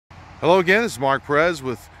Hello again, this is Mark Perez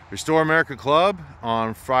with Restore America Club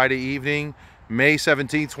on Friday evening, May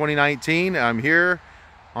 17, 2019. I'm here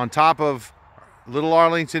on top of Little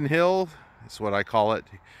Arlington Hill. That's what I call it.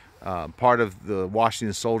 Part of the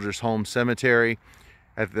Washington Soldiers' Home Cemetery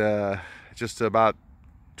at just about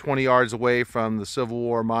 20 yards away from the Civil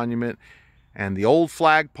War Monument, and the old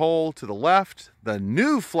flagpole to the left, the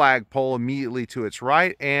new flagpole immediately to its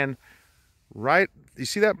right, and right, you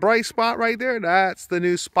see that bright spot right there? That's the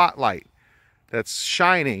new spotlight that's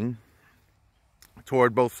shining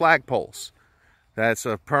toward both flagpoles. That's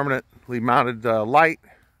a permanently mounted light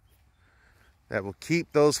that will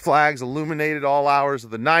keep those flags illuminated all hours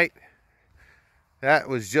of the night. That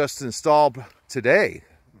was just installed today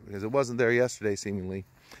because it wasn't there yesterday seemingly.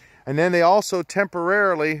 And then they also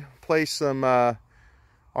temporarily placed some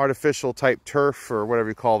artificial type turf or whatever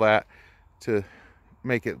you call that to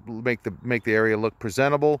make the area look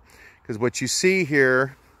presentable, because what you see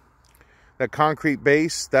here, that concrete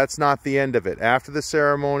base, that's not the end of it. After the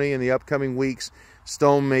ceremony in the upcoming weeks,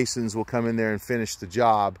 stonemasons will come in there and finish the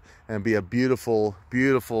job and be a beautiful,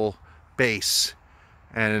 beautiful base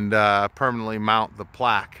and permanently mount the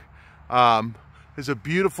plaque. There's a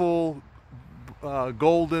beautiful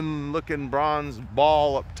golden looking bronze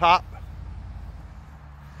ball up top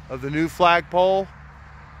of the new flagpole,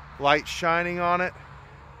 light shining on it.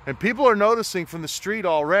 And people are noticing from the street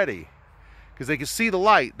already because they can see the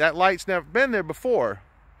light. That light's never been there before.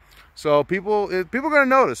 So people are going to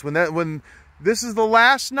notice when this is the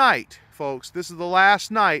last night, folks. This is the last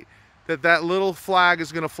night that little flag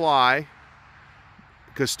is going to fly,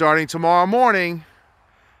 because starting tomorrow morning,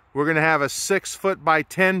 we're going to have a 6-foot by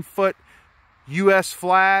 10-foot U.S.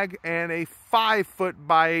 flag and a 5-foot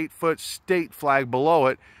by 8-foot state flag below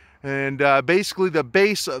it. And basically the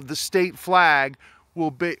base of the state flag will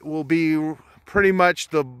be pretty much,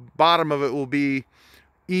 the bottom of it will be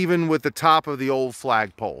even with the top of the old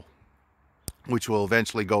flagpole, which will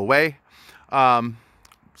eventually go away.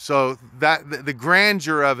 So that the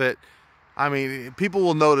grandeur of it, I mean, people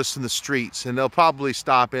will notice in the streets and they'll probably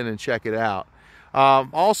stop in and check it out.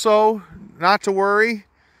 Also, not to worry,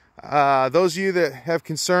 those of you that have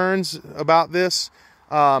concerns about this,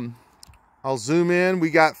 I'll zoom in.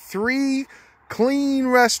 We got 3 clean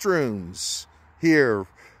restrooms here.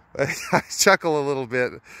 I chuckle a little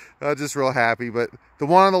bit, just real happy. But the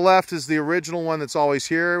one on the left is the original one that's always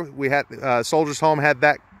here. We had Soldiers Home had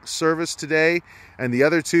that service today, and the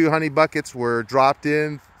other 2 honey buckets were dropped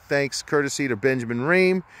in thanks courtesy to Benjamin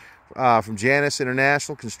Ream from Janus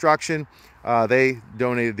International Construction. They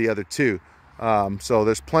donated the other 2. So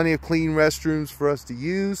there's plenty of clean restrooms for us to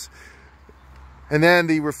use. And then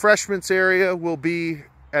the refreshments area will be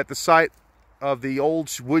at the site of the old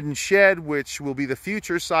wooden shed, which will be the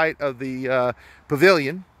future site of the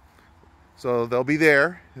pavilion. So they'll be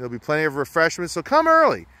there. There'll be plenty of refreshments. So come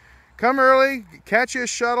early. Come early. Catch you a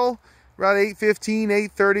shuttle around 8:15,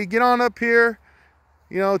 8:30. Get on up here.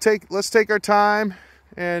 You know, let's take our time,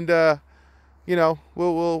 and you know,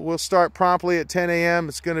 we'll start promptly at 10 a.m.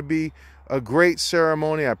 It's going to be a great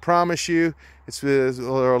ceremony, I promise you. There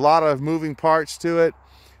are a lot of moving parts to it.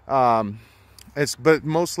 But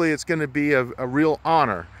mostly it's going to be a real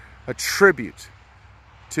honor, a tribute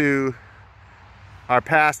to our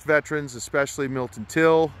past veterans, especially Milton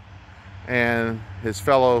Till and his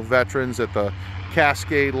fellow veterans at the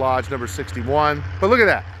Cascade Lodge number 61. But look at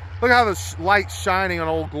that. Look how the light's shining on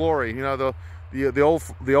Old Glory. You know,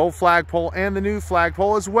 the old flagpole and the new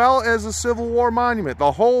flagpole, as well as the Civil War monument.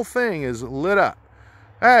 The whole thing is lit up.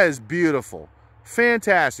 That is beautiful.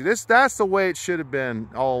 Fantastic. That's the way it should have been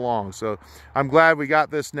all along. So I'm glad we got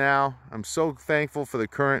this now. I'm so thankful for the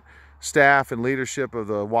current staff and leadership of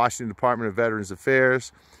the Washington Department of Veterans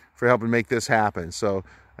Affairs for helping make this happen. So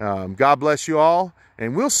God bless you all,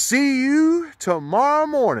 and we'll see you tomorrow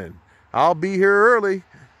morning. I'll be here early,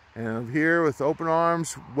 and I'm here with open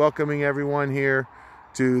arms welcoming everyone here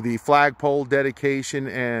to the flagpole dedication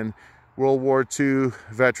and World War II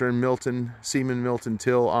veteran Seaman Milton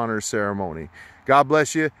Till honor ceremony. God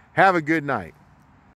bless you. Have a good night.